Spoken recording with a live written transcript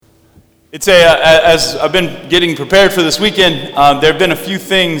As I've been getting prepared for this weekend, there have been a few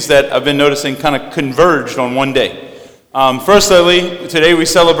things that I've been noticing kind of converged on one day. Firstly, today we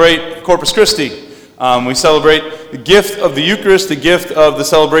celebrate Corpus Christi. We celebrate the gift of the Eucharist, the gift of the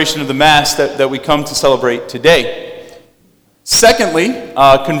celebration of the Mass that we come to celebrate today. Secondly,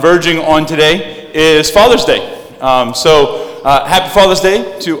 converging on today is Father's Day. Happy Father's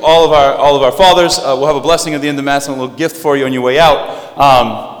Day to all of our fathers. We'll have a blessing at the end of the Mass and a little gift for you on your way out.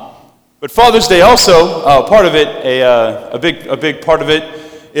 But Father's Day also, part of it, a big part of it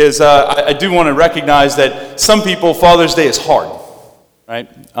is I do want to recognize that some people Father's Day is hard, right?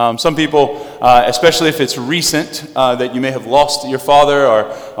 Some people, especially if it's recent, that you may have lost your father or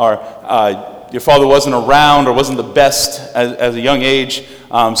your father wasn't around or wasn't the best as a young age.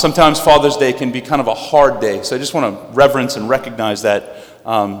 Sometimes Father's Day can be kind of a hard day. So I just want to reverence and recognize that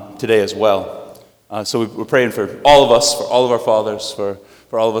today as well. So we're praying for all of us, for all of our fathers, for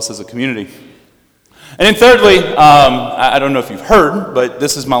all of us as a community. And then thirdly, I don't know if you've heard, but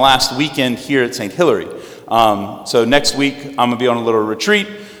this is my last weekend here at St. Hilary. So next week, I'm going to be on a little retreat,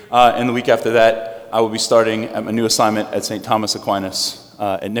 and the week after that, I will be starting at my new assignment at St. Thomas Aquinas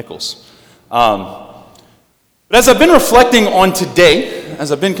at Nichols. But as I've been reflecting on today,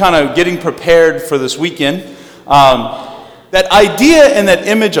 as I've been kind of getting prepared for this weekend, that idea and that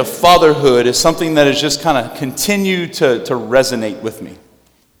image of fatherhood is something that has just kind of continued to resonate with me.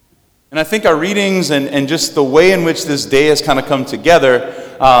 And I think our readings and just the way in which this day has kind of come together,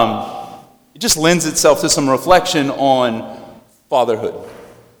 it just lends itself to some reflection on fatherhood.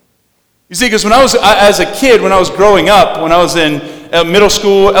 You see, because as a kid, when I was growing up, when I was in middle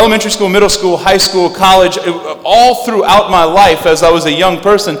school, elementary school, middle school, high school, college, all throughout my life as I was a young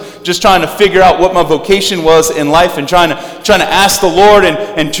person, just trying to figure out what my vocation was in life and trying to ask the Lord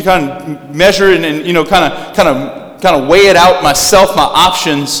and to kind of measure and kind of weigh it out myself, my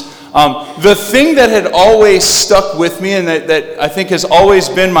options. The thing that had always stuck with me and that I think has always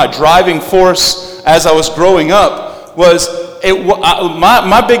been my driving force as I was growing up was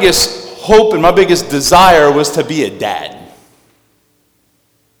my biggest hope and my biggest desire was to be a dad.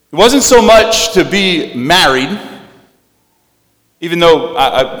 It wasn't so much to be married, even though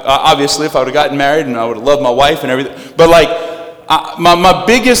obviously if I would have gotten married and I would have loved my wife and everything, but my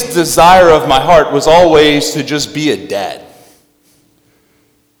biggest desire of my heart was always to just be a dad.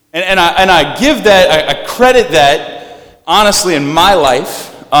 And I give that, I credit that, honestly, in my life,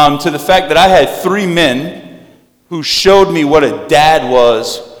 to the fact that I had 3 men who showed me what a dad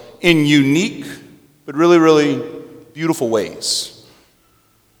was in unique, but really, really beautiful ways.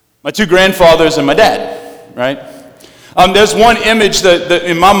 My 2 grandfathers and my dad, right? There's one image that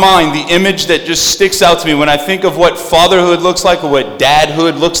in my mind, the image that just sticks out to me when I think of what fatherhood looks like or what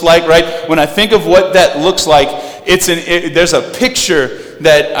dadhood looks like, right? When I think of what that looks like, there's a picture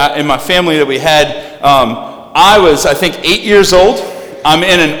that in my family that we had. I was, I think, 8 years old. I'm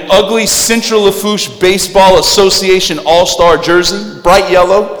in an ugly Central Lafourche Baseball Association All-Star jersey, bright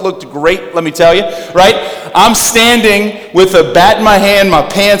yellow, looked great, let me tell you, right? I'm standing with a bat in my hand, my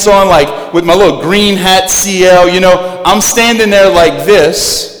pants on, like with my little green hat CL, I'm standing there like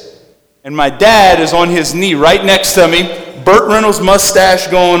this, and my dad is on his knee right next to me, Burt Reynolds mustache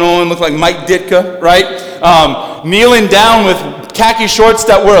going on, looked like Mike Ditka, right? Kneeling down with khaki shorts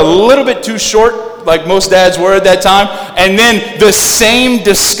that were a little bit too short, like most dads were at that time, and then the same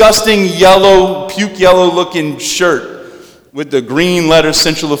disgusting yellow, puke yellow looking shirt with the green letters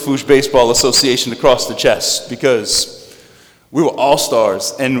Central Lafourche Baseball Association across the chest, because we were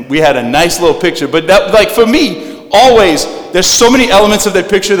all-stars, and we had a nice little picture. But that, like, for me, always, there's so many elements of that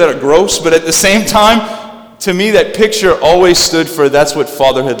picture that are gross, but at the same time, to me, that picture always stood for that's what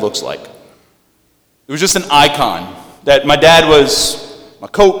fatherhood looks like. It was just an icon that my dad was my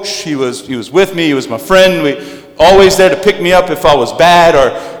coach, he was with me, he was my friend, always there to pick me up if I was bad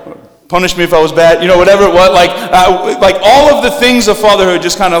or punish me if I was bad, whatever it was. Like all of the things of fatherhood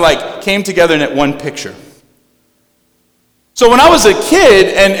just kind of like came together in that one picture. So when I was a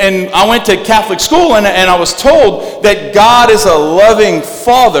kid and I went to Catholic school and I was told that God is a loving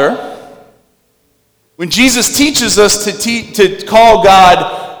father, when Jesus teaches us to call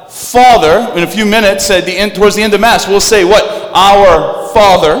God Father, in a few minutes, towards the end of Mass, we'll say what? Our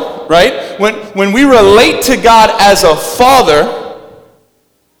Father, right? When we relate to God as a father,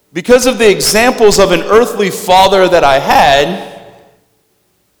 because of the examples of an earthly father that I had,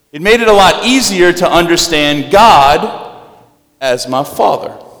 it made it a lot easier to understand God as my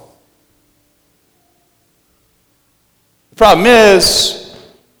Father. The problem is,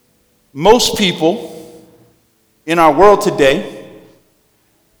 most people in our world today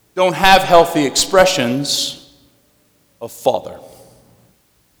don't have healthy expressions of father.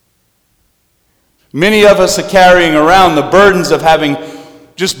 Many of us are carrying around the burdens of having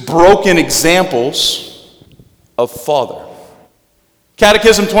just broken examples of father.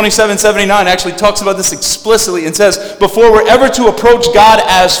 Catechism 2779 actually talks about this explicitly and says, before we're ever to approach God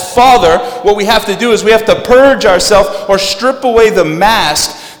as Father, what we have to do is we have to purge ourselves or strip away the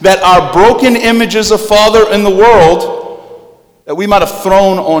mask that our broken images of Father in the world that we might have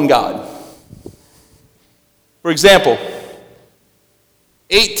thrown on God. For example,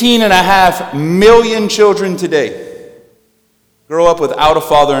 18.5 million children today grow up without a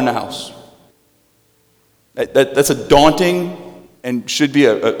father in the house. That's a daunting and should be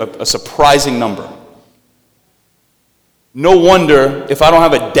a surprising number. No wonder if I don't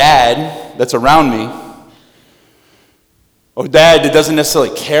have a dad that's around me, or dad that doesn't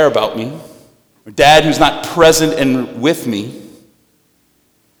necessarily care about me, or dad who's not present and with me,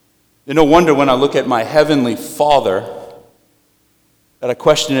 then no wonder when I look at my heavenly Father that I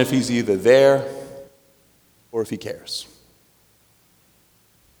question if he's either there or if he cares.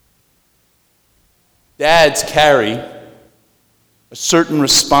 Dads carry a certain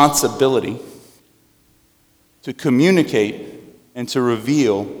responsibility to communicate and to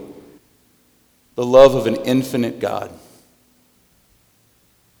reveal the love of an infinite God.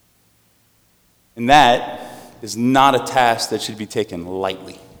 And that is not a task that should be taken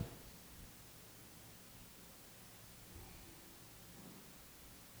lightly.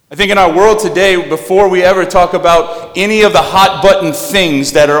 I think in our world today, before we ever talk about any of the hot button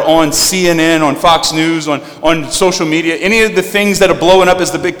things that are on CNN, on Fox News, on social media, any of the things that are blowing up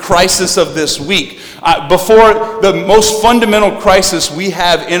as the big crisis of this week, before the most fundamental crisis we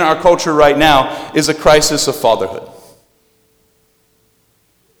have in our culture right now is a crisis of fatherhood.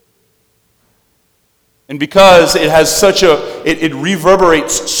 And because it has it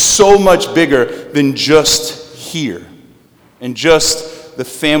reverberates so much bigger than just here and just the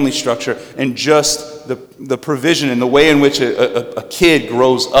family structure and just the provision and the way in which a kid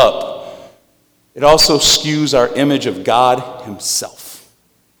grows up, it also skews our image of God himself.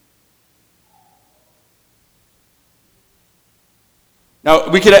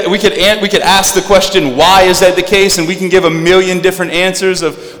 Now, we could ask the question, why is that the case? And we can give a million different answers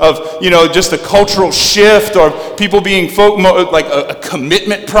of just a cultural shift, or people being like a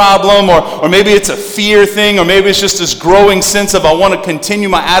commitment problem, or maybe it's a fear thing, or maybe it's just this growing sense of I want to continue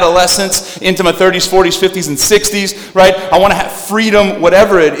my adolescence into my 30s, 40s, 50s, and 60s, right? I want to have freedom,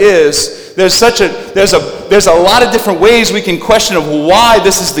 whatever it is. There's a lot of different ways we can question of why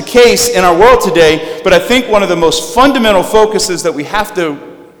this is the case in our world today, but I think one of the most fundamental focuses that we have to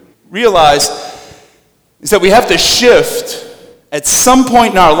realize is that we have to shift at some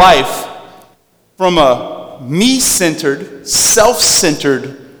point in our life from a me-centered,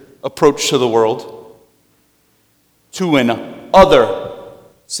 self-centered approach to the world to an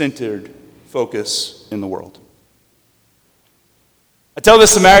other-centered focus in the world. I tell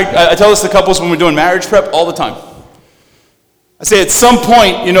this to couples when we're doing marriage prep all the time. I say at some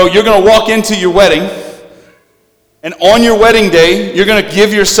point, you're going to walk into your wedding, and on your wedding day, you're going to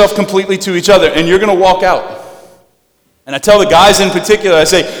give yourself completely to each other, and you're going to walk out. And I tell the guys in particular, I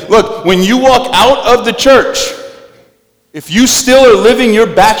say, look, when you walk out of the church, if you still are living your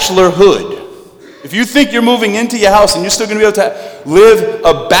bachelorhood, if you think you're moving into your house and you're still going to be able to live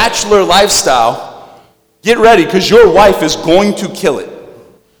a bachelor lifestyle, get ready, because your wife is going to kill it.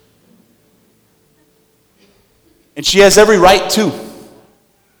 And she has every right to.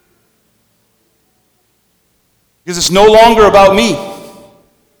 Because it's no longer about me.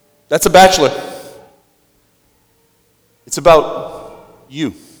 That's a bachelor. It's about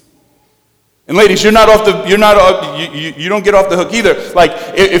you. And ladies, you don't get off the hook either. Like,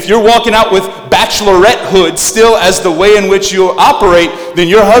 if you're walking out with bachelorette hood still as the way in which you operate, then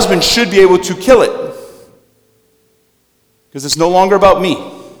your husband should be able to kill it. Because it's no longer about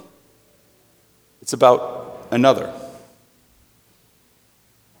me. It's about another.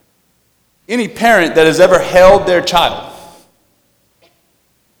 Any parent that has ever held their child,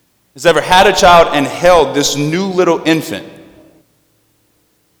 has ever had a child and held this new little infant,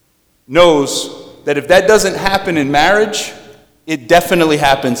 knows that if that doesn't happen in marriage, it definitely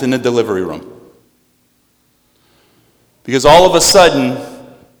happens in the delivery room. Because all of a sudden,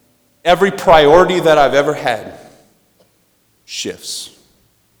 every priority that I've ever had shifts.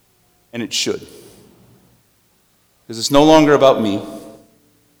 And it should. Because it's no longer about me.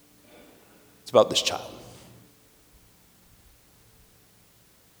 It's about this child.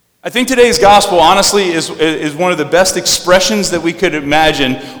 I think today's gospel, honestly, is one of the best expressions that we could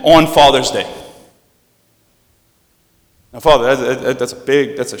imagine on Father's Day. Now, Father,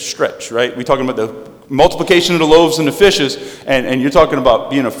 that's a stretch, right? We're talking about the multiplication of the loaves and the fishes, and you're talking about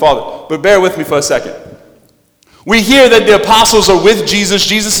being a father. But bear with me for a second. We hear that the apostles are with Jesus.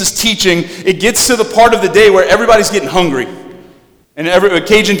 Jesus is teaching. It gets to the part of the day where everybody's getting hungry. And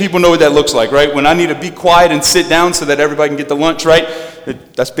Cajun people know what that looks like, right? When I need to be quiet and sit down so that everybody can get to lunch, right?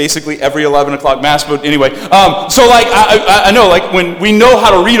 That's basically every 11 o'clock mass, but anyway. So like, I know, like when we know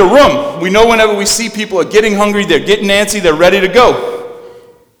how to read a room, we know whenever we see people are getting hungry, they're getting antsy, they're ready to go.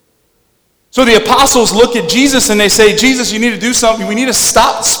 So the apostles look at Jesus and they say, Jesus, you need to do something. We need to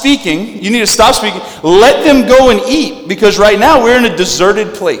stop speaking. You need to stop speaking. Let them go and eat, because right now we're in a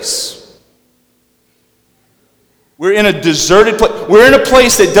deserted place. We're in a deserted place. We're in a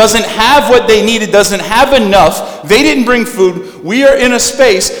place that doesn't have what they need. It doesn't have enough. They didn't bring food. We are in a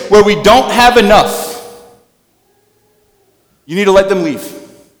space where we don't have enough. You need to let them leave.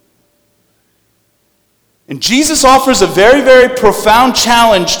 And Jesus offers a very, very profound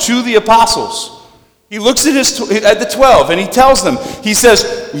challenge to the apostles. He looks at the 12 and he tells them, he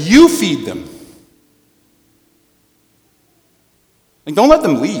says, you feed them. Like, don't let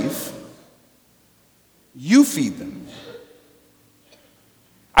them leave. You feed them.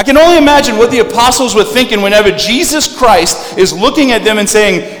 I can only imagine what the apostles were thinking whenever Jesus Christ is looking at them and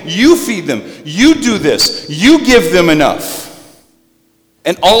saying, you feed them, you do this, you give them enough.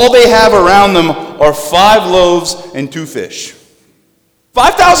 And all they have around them are 5 loaves and 2 fish.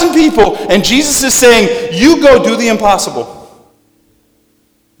 5,000 people, and Jesus is saying, you go do the impossible.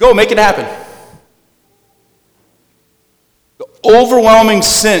 Go, make it happen. The overwhelming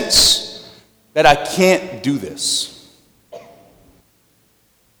sense that I can't do this.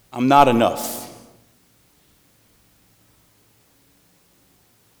 I'm not enough.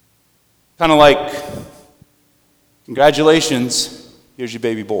 Kind of like, congratulations, here's your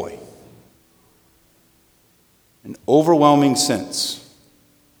baby boy. An overwhelming sense,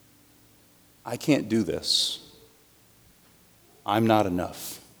 I can't do this. I'm not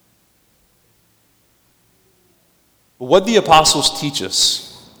enough. But what the apostles teach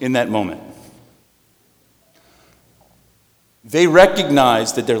us in that moment, they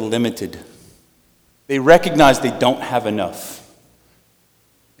recognize that they're limited. They recognize they don't have enough.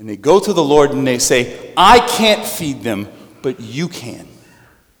 And they go to the Lord and they say, I can't feed them, but you can.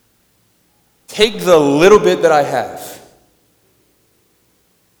 Take the little bit that I have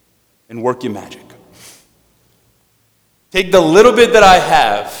and work your magic. Take the little bit that I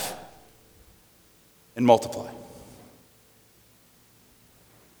have and multiply.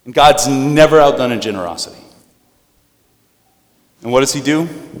 And God's never outdone in generosity. And what does he do?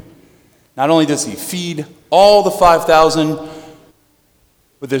 Not only does he feed all the 5,000,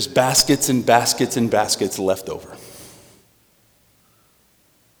 but there's baskets and baskets and baskets left over.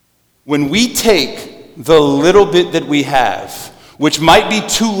 When we take the little bit that we have, which might be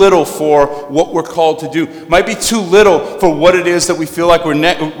too little for what we're called to do, might be too little for what it is that we feel like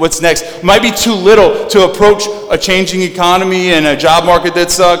what's next, might be too little to approach a changing economy and a job market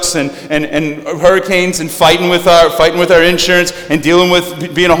that sucks, and hurricanes, and fighting with our insurance, and dealing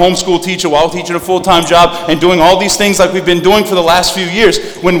with being a homeschool teacher while teaching a full-time job, and doing all these things like we've been doing for the last few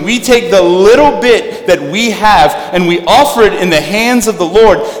years. When we take the little bit that we have and we offer it in the hands of the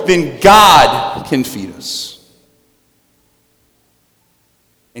Lord, then God can feed us.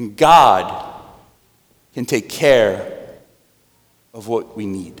 And God can take care of what we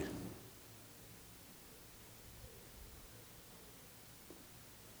need.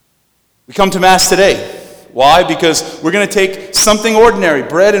 We come to Mass today. Why? Because we're going to take something ordinary,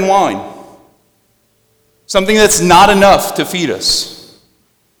 bread and wine, something that's not enough to feed us.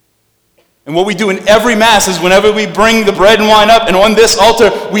 And what we do in every Mass is whenever we bring the bread and wine up, and on this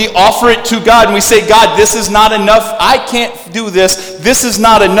altar, we offer it to God, and we say, God, this is not enough. I can't do this. This is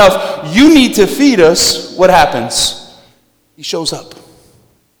not enough. You need to feed us. What happens? He shows up.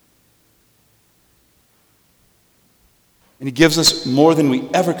 And he gives us more than we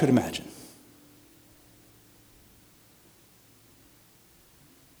ever could imagine.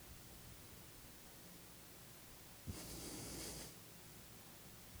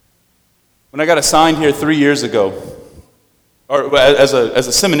 When I got assigned here 3 years ago, or as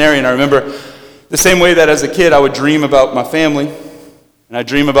a seminarian, I remember the same way that as a kid I would dream about my family, and I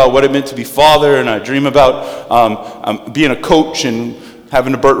dream about what it meant to be father, and I dream about being a coach and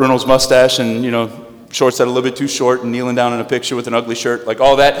having a Burt Reynolds mustache and, shorts that are a little bit too short and kneeling down in a picture with an ugly shirt, like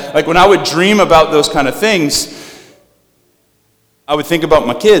all that. Like when I would dream about those kind of things, I would think about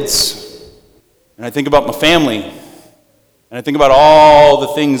my kids, and I think about my family, and I think about all the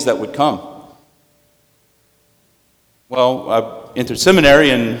things that would come. Well, I entered seminary,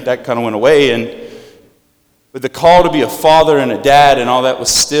 and that kind of went away, but the call to be a father and a dad and all that was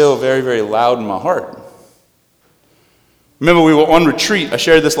still very, very loud in my heart. Remember, we were on retreat. I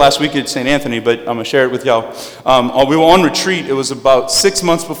shared this last week at St. Anthony, but I'm going to share it with y'all. We were on retreat. It was about 6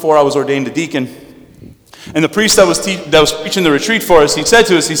 months before I was ordained a deacon. And the priest that was preaching the retreat for us, he said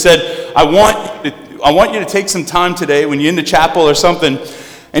to us, he said, I want you to take some time today when you're in the chapel or something,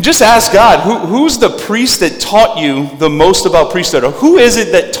 and just ask God, who's the priest that taught you the most about priesthood? Or who is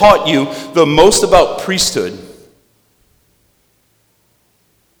it that taught you the most about priesthood?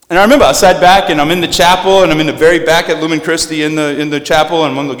 And I remember I sat back and I'm in the chapel and I'm in the very back at Lumen Christi in the chapel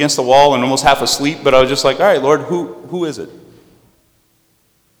and I'm against the wall and almost half asleep, but I was just like, all right, Lord, who is it?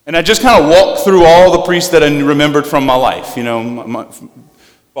 And I just kind of walked through all the priests that I remembered from my life, you know,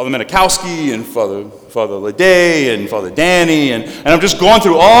 Father Menikowski and Father Leday and Father Danny, and I'm just going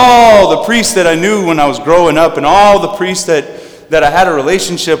through all the priests that I knew when I was growing up and all the priests that I had a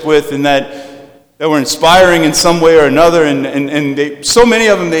relationship with and that were inspiring in some way or another, and so many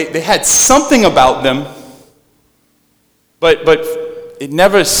of them, they had something about them, but it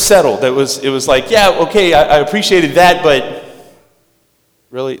never settled. It was like, yeah, okay, I appreciated that, but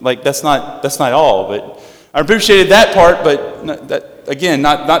really, like, that's not all. But I appreciated that part, but not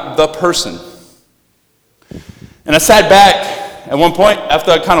the person. And I sat back at one point after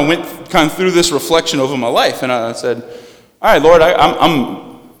I kind of went through this reflection over my life, and I said, all right, Lord,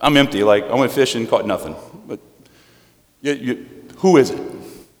 I'm empty. Like, I went fishing, caught nothing. But who is it?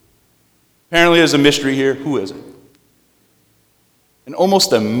 Apparently there's a mystery here. Who is it? And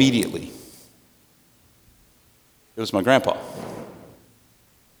almost immediately, it was my grandpa.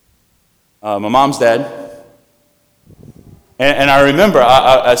 My mom's dad. And I remember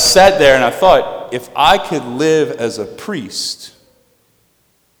I sat there and I thought, if I could live as a priest,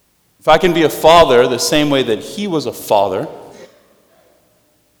 if I can be a father the same way that he was a father,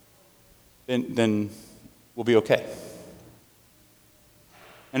 then we'll be okay.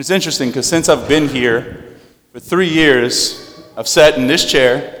 And it's interesting because since I've been here for 3 years, I've sat in this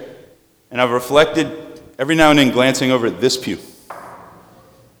chair and I've reflected every now and then glancing over at this pew.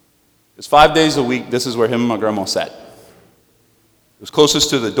 Because 5 days a week, this is where him and my grandma sat. It was closest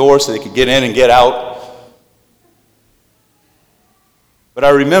to the door so they could get in and get out. But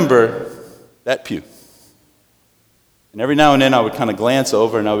I remember that pew. And every now and then I would kind of glance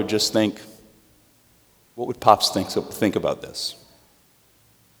over and I would just think, what would Pops think about this?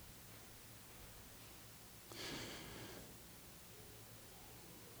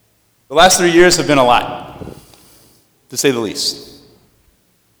 The last 3 years have been a lot, to say the least.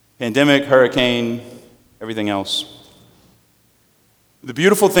 Pandemic, hurricane, everything else. The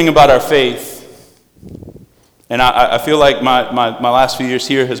beautiful thing about our faith, and I feel like my last few years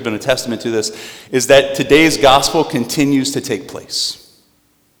here has been a testament to this, is that today's gospel continues to take place.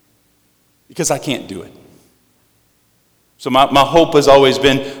 Because I can't do it. So my hope has always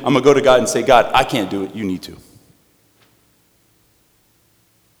been, I'm going to go to God and say, God, I can't do it, you need to.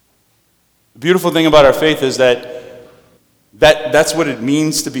 The beautiful thing about our faith is that's what it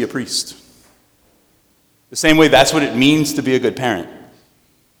means to be a priest. The same way that's what it means to be a good parent.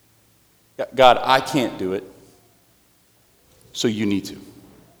 God, I can't do it, so you need to.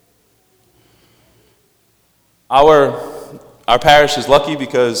 Our parish is lucky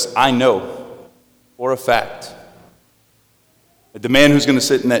because I know for a fact that the man who's going to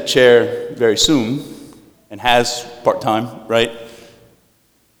sit in that chair very soon and has part-time, right,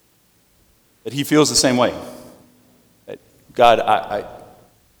 that he feels the same way. That, God,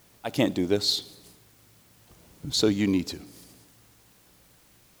 I can't do this, so you need to.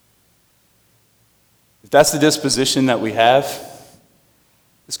 If that's the disposition that we have,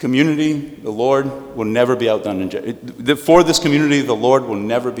 this community, the Lord will never be outdone. For this community, the Lord will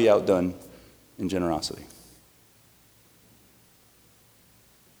never be outdone in generosity.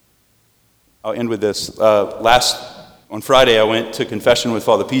 I'll end with this. On Friday, I went to confession with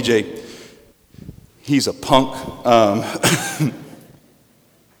Father PJ. He's a punk.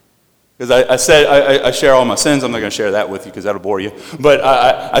 Because I said I share all my sins. I'm not going to share that with you because that'll bore you. But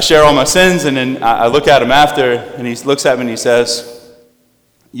I share all my sins, and then I look at him after, and he looks at me and he says,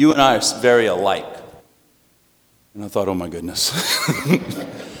 "You and I are very alike." And I thought, oh my goodness.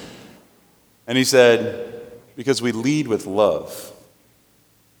 And he said, "Because we lead with love."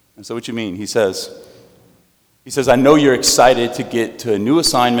 And so what you mean? He says, I know you're excited to get to a new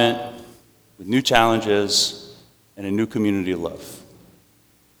assignment with new challenges and a new community of love.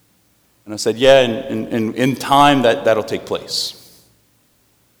 And I said, yeah, and in time that'll take place.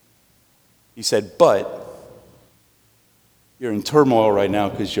 He said, but you're in turmoil right now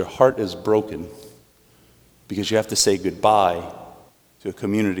because your heart is broken because you have to say goodbye to a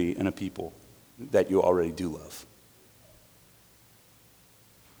community and a people that you already do love.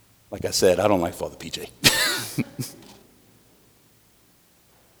 Like I said, I don't like Father PJ.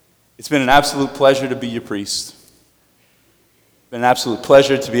 It's been an absolute pleasure to be your priest. It's been an absolute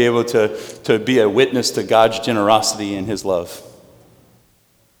pleasure to be able to be a witness to God's generosity and his love.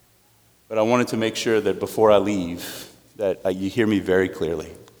 But I wanted to make sure that before I leave, that you hear me very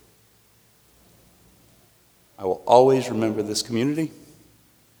clearly. I will always remember this community.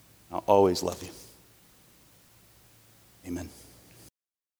 I'll always love you. Amen.